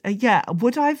goodness.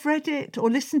 Would I have read it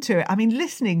or listened to it? I mean,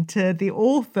 listening to the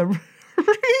author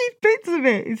read bits of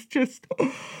it is just,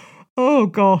 oh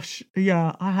gosh.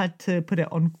 Yeah, I had to put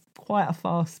it on quite a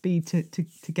fast speed to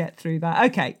get through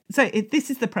that. Okay, so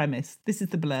this is the premise. This is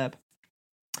the blurb.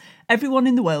 Everyone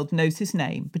in the world knows his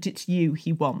name, but it's you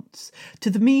he wants. To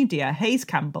the media, Hayes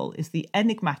Campbell is the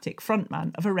enigmatic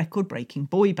frontman of a record-breaking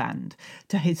boy band.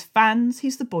 To his fans,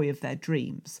 he's the boy of their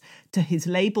dreams. To his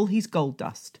label, he's gold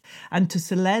dust. And to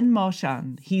Selene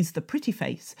Marchand, he's the pretty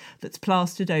face that's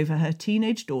plastered over her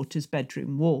teenage daughter's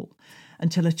bedroom wall.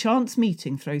 Until a chance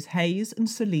meeting throws Hayes and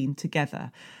Selene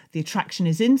together. The attraction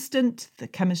is instant, the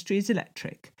chemistry is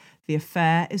electric. The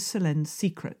affair is Selene's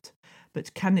secret.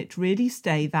 But can it really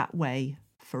stay that way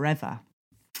forever?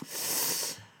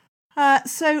 So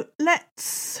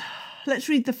let's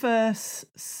read the first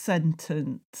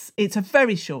sentence. It's a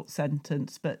very short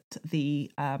sentence, but the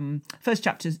first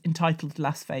chapter is entitled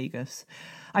Las Vegas.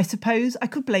 I suppose I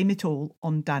could blame it all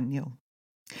on Daniel.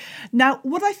 Now,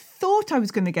 what I thought I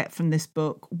was going to get from this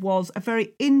book was a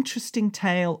very interesting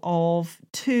tale of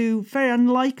two very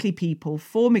unlikely people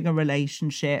forming a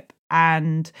relationship,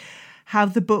 and how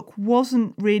the book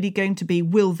wasn't really going to be,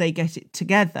 will they get it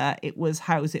together? It was,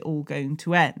 how's it all going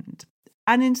to end?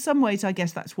 And in some ways, I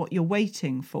guess that's what you're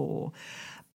waiting for.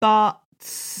 But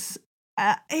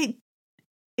I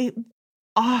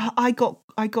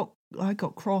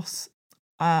got cross.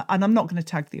 And I'm not going to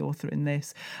tag the author in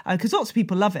this because lots of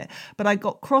people love it. But I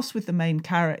got cross with the main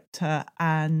character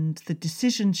and the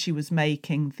decisions she was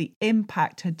making, the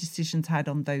impact her decisions had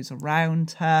on those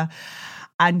around her.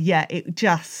 And yeah, it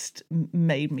just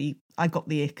made me, I got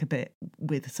the ick a bit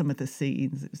with some of the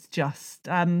scenes. It was just,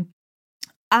 am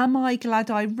I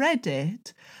glad I read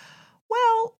it?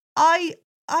 Well, I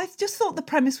just thought the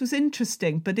premise was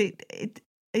interesting, but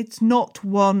it's not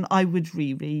one I would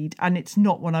reread, and it's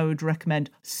not one I would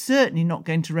recommend. Certainly not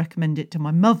going to recommend it to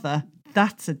my mother.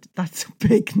 That's a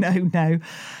big no.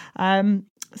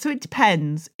 So it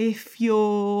depends. If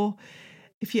you're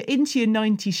into your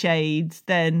 90 Shades,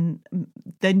 then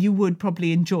you would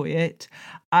probably enjoy it.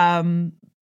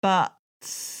 But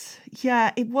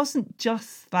yeah, it wasn't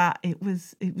just that. It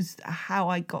was how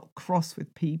I got cross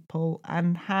with people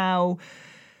and how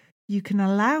you can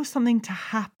allow something to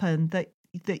happen that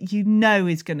you know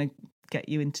is going to get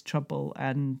you into trouble.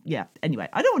 And yeah, anyway,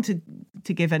 I don't want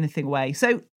to give anything away.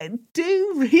 So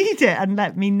do read it and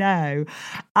let me know.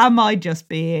 Am I just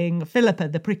being Philippa,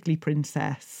 the prickly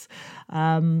princess?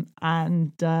 And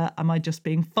am I just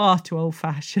being far too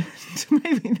old-fashioned?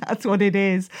 Maybe that's what it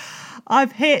is.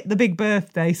 I've hit the big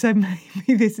birthday, so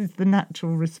maybe this is the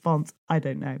natural response. I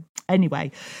don't know.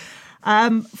 Anyway,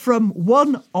 from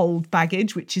one old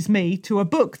baggage, which is me, to a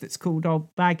book that's called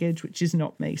Old Baggage, which is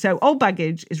not me. So Old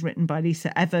Baggage is written by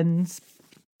Lisa Evans,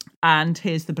 and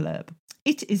here's the blurb.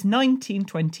 It is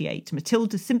 1928.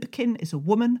 Matilda Simpkin is a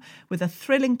woman with a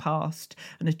thrilling past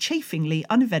and a chafingly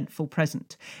uneventful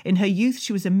present. In her youth,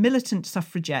 she was a militant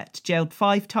suffragette. Jailed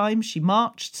 5 times, she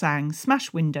marched, sang,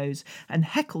 smashed windows and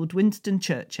heckled Winston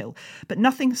Churchill. But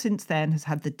nothing since then has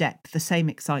had the depth, the same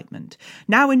excitement.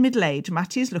 Now in middle age,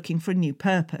 Mattie is looking for a new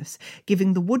purpose.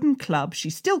 Giving the wooden club she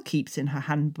still keeps in her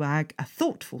handbag a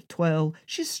thoughtful twirl,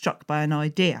 she's struck by an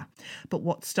idea. But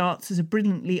what starts as a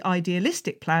brilliantly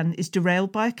idealistic plan is derailed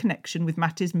derailed by a connection with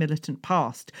Matty's militant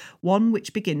past, one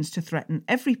which begins to threaten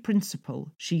every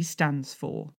principle she stands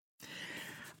for.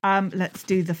 Let's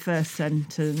do the first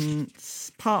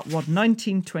sentence. Part 1,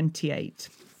 1928.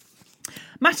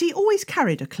 Matty always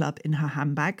carried a club in her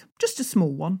handbag, just a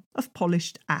small one, of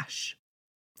polished ash.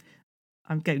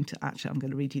 I'm going to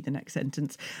read you the next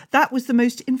sentence. That was the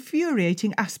most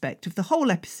infuriating aspect of the whole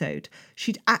episode.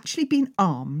 She'd actually been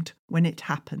armed when it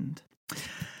happened.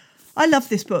 I love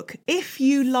this book. If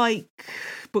you like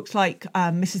books like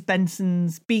Mrs.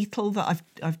 Benson's Beetle that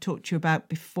I've talked to you about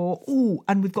before. Oh,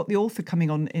 and we've got the author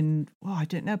coming on in, I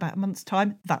don't know, about a month's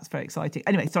time. That's very exciting.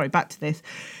 Anyway, sorry, back to this.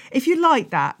 If you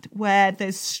like that, where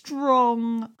there's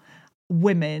strong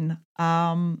women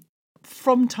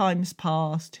from times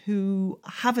past who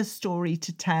have a story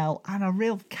to tell and are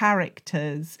real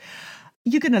characters,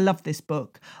 you're going to love this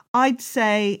book. I'd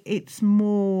say it's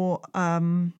more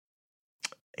down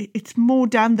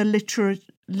the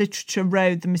literature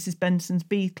road than Mrs. Benson's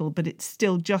Beetle, but it's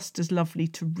still just as lovely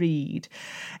to read.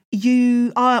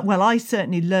 I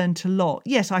certainly learned a lot.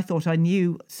 Yes, I thought I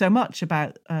knew so much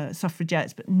about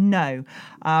suffragettes, but no,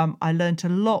 I learned a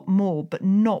lot more, but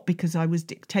not because I was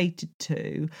dictated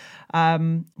to,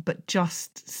 but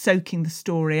just soaking the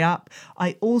story up.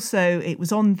 It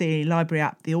was on the library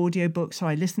app, the audiobook, so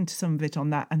I listened to some of it on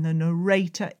that, and the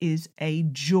narrator is a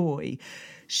joy.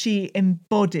 She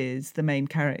embodies the main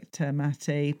character,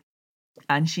 Matty,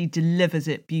 and she delivers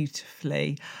it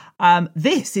beautifully.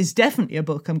 This is definitely a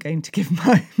book I'm going to give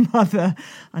my mother,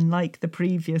 unlike the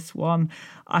previous one.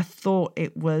 I thought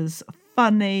it was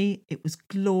funny, it was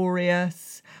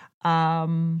glorious,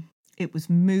 it was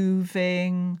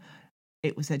moving,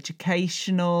 it was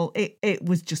educational. It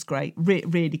was just great.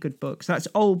 Really good book. So that's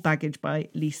Old Baggage by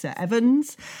Lisa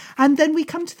Evans. And then we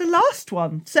come to the last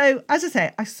one. So, as I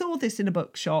say, I saw this in a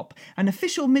bookshop, an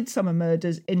official Midsummer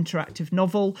Murders interactive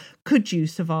novel. Could you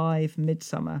survive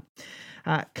Midsummer?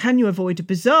 Can you avoid a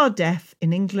bizarre death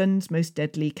in England's most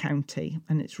deadly county?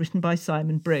 And it's written by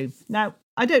Simon Brew. Now,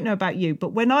 I don't know about you,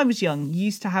 but when I was young, you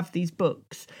used to have these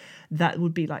books that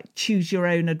would be like choose your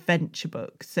own adventure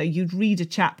books. So you'd read a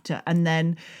chapter and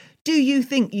then, do you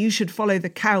think you should follow the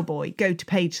cowboy? Go to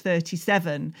page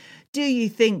 37. Do you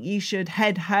think you should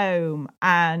head home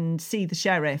and see the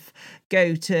sheriff?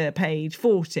 Go to page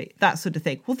 40. That sort of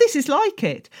thing. Well, this is like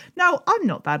it. Now, I'm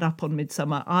not that up on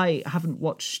Midsummer. I haven't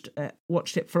watched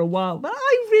it for a while, but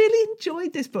I really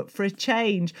enjoyed this book for a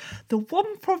change. The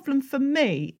one problem for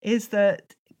me is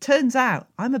that turns out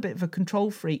I'm a bit of a control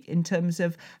freak in terms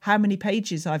of how many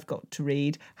pages I've got to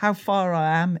read, how far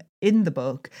I am in the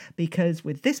book, because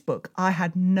with this book, I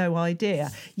had no idea.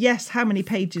 Yes, how many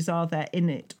pages are there in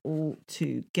it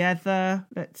altogether?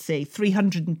 Let's see,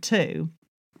 302.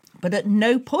 But at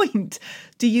no point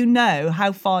do you know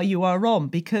how far you are on,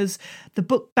 because the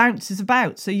book bounces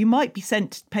about. So you might be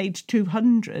sent to page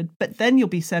 200, but then you'll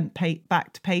be sent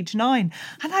back to page 9.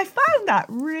 And I found that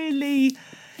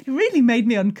it really made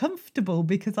me uncomfortable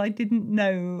because I didn't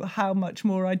know how much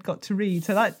more I'd got to read.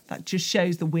 So that just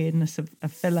shows the weirdness of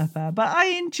Philippa. But I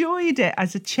enjoyed it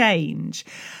as a change.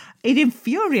 It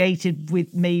infuriated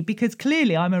with me because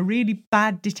clearly I'm a really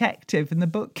bad detective and the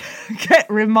book kept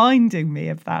reminding me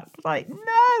of that. Like,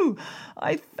 no,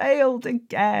 I failed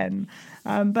again.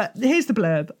 But here's the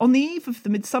blurb. On the eve of the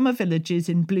Midsummer Villages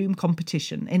in Bloom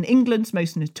competition, in England's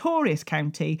most notorious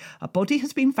county, a body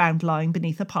has been found lying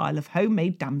beneath a pile of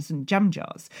homemade damson jam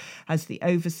jars. As the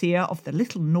overseer of the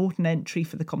Little Norton entry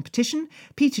for the competition,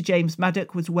 Peter James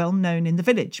Maddock was well known in the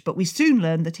village, but we soon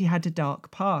learned that he had a dark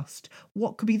past.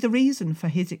 What could be the reason for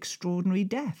his extraordinary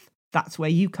death? That's where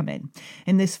you come in.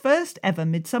 In this first ever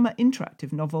Midsummer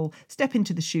interactive novel, step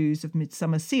into the shoes of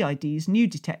Midsummer CID's new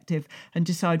detective and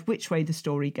decide which way the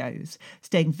story goes.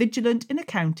 Staying vigilant in a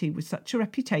county with such a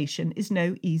reputation is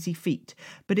no easy feat,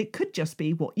 but it could just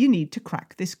be what you need to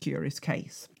crack this curious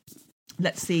case.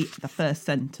 Let's see the first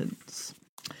sentence.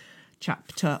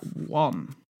 Chapter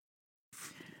 1.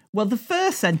 Well, the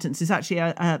first sentence is actually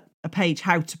a page,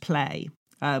 How to Play.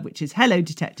 Which is, hello,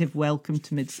 detective, welcome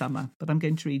to Midsummer. But I'm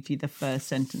going to read you the first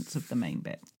sentence of the main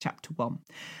bit. Chapter 1.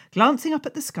 Glancing up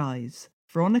at the skies,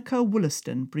 Veronica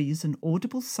Wollaston breathes an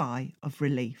audible sigh of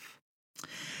relief.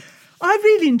 I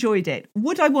really enjoyed it.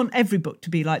 Would I want every book to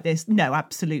be like this? No,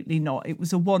 absolutely not. It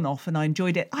was a one-off and I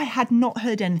enjoyed it. I had not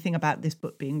heard anything about this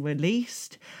book being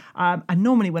released. And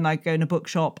normally when I go in a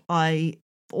bookshop, I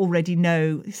already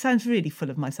know, it sounds really full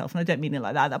of myself and I don't mean it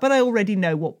like that, but I already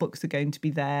know what books are going to be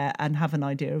there and have an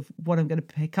idea of what I'm going to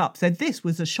pick up. So this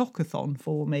was a shockathon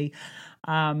for me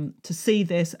to see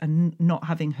this and not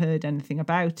having heard anything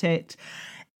about it.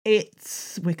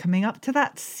 we're coming up to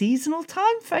that seasonal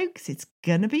time, folks. It's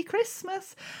gonna be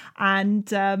Christmas,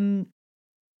 and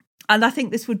I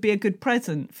think this would be a good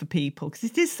present for people because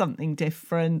it is something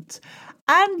different.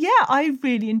 And yeah, I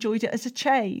really enjoyed it as a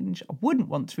change. I wouldn't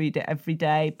want to read it every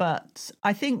day, but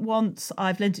I think once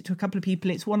I've lent it to a couple of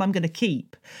people, it's one I'm going to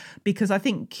keep, because I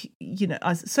think,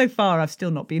 so far I've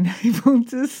still not been able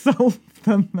to solve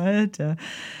the murder,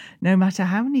 no matter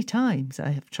how many times I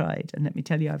have tried. And let me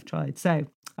tell you, I've tried. So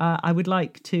I would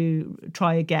like to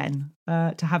try again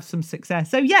to have some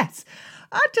success. So yes,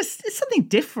 it's something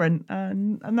different,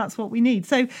 and that's what we need.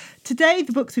 So today,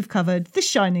 the books we've covered: The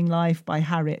Shining Life by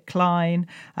Harriet Klein,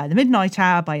 The Midnight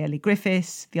Hour by Ellie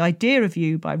Griffiths, The Idea of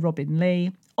You by Robin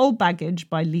Lee, Old Baggage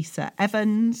by Lisa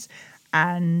Evans,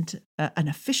 and an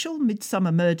official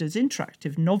Midsummer Murders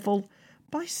interactive novel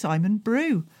by Simon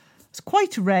Brew. It's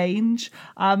quite a range.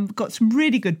 Got some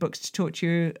really good books to talk to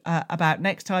you about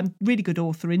next time. Really good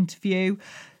author interview.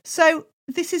 So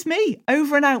this is me,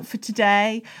 over and out for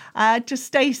today. Just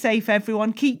stay safe,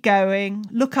 everyone. Keep going.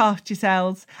 Look after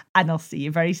yourselves. And I'll see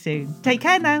you very soon. Take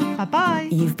care now. Bye-bye.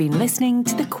 You've been listening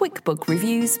to the Quick Book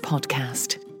Reviews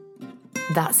podcast.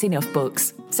 That's enough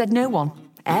books, said no one,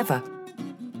 ever.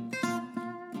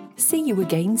 See you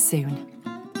again soon.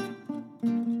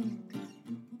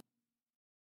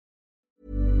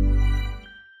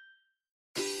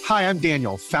 Hi, I'm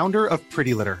Daniel, founder of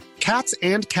Pretty Litter. Cats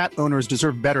and cat owners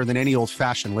deserve better than any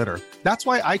old-fashioned litter. That's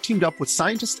why I teamed up with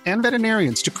scientists and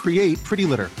veterinarians to create Pretty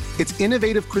Litter. Its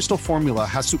innovative crystal formula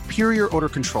has superior odor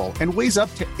control and weighs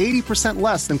up to 80%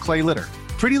 less than clay litter.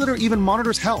 Pretty Litter even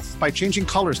monitors health by changing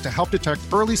colors to help detect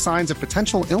early signs of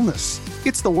potential illness.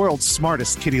 It's the world's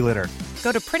smartest kitty litter.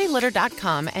 Go to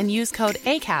prettylitter.com and use code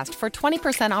ACAST for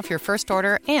 20% off your first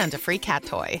order and a free cat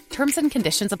toy. Terms and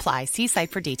conditions apply. See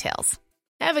site for details.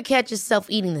 Ever catch yourself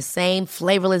eating the same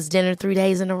flavorless dinner 3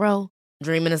 days in a row?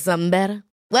 Dreaming of something better?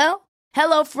 Well,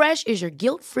 HelloFresh is your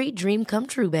guilt-free dream come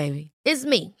true, baby. It's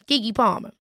me, Keke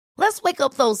Palmer. Let's wake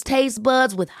up those taste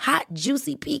buds with hot,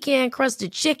 juicy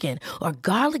pecan-crusted chicken or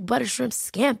garlic butter shrimp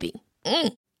scampi.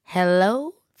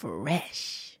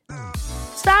 HelloFresh.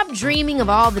 Stop dreaming of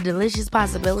all the delicious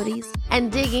possibilities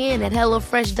and dig in at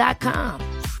HelloFresh.com.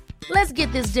 Let's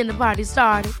get this dinner party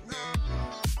started.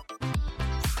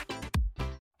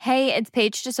 Hey, it's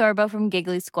Paige DeSorbo from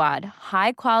Giggly Squad.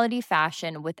 High quality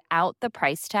fashion without the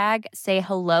price tag. Say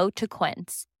hello to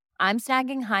Quince. I'm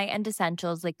snagging high-end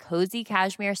essentials like cozy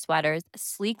cashmere sweaters,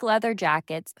 sleek leather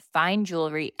jackets, fine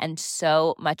jewelry, and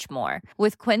so much more.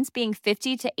 With Quince being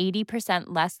 50 to 80%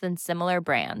 less than similar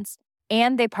brands.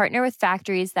 And they partner with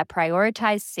factories that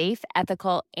prioritize safe,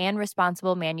 ethical, and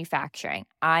responsible manufacturing.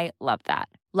 I love that.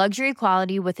 Luxury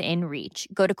quality within reach.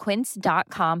 Go to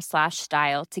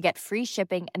quince.com/style to get free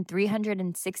shipping and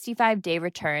 365-day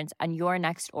returns on your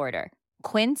next order.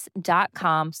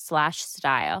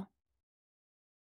 Quince.com/style.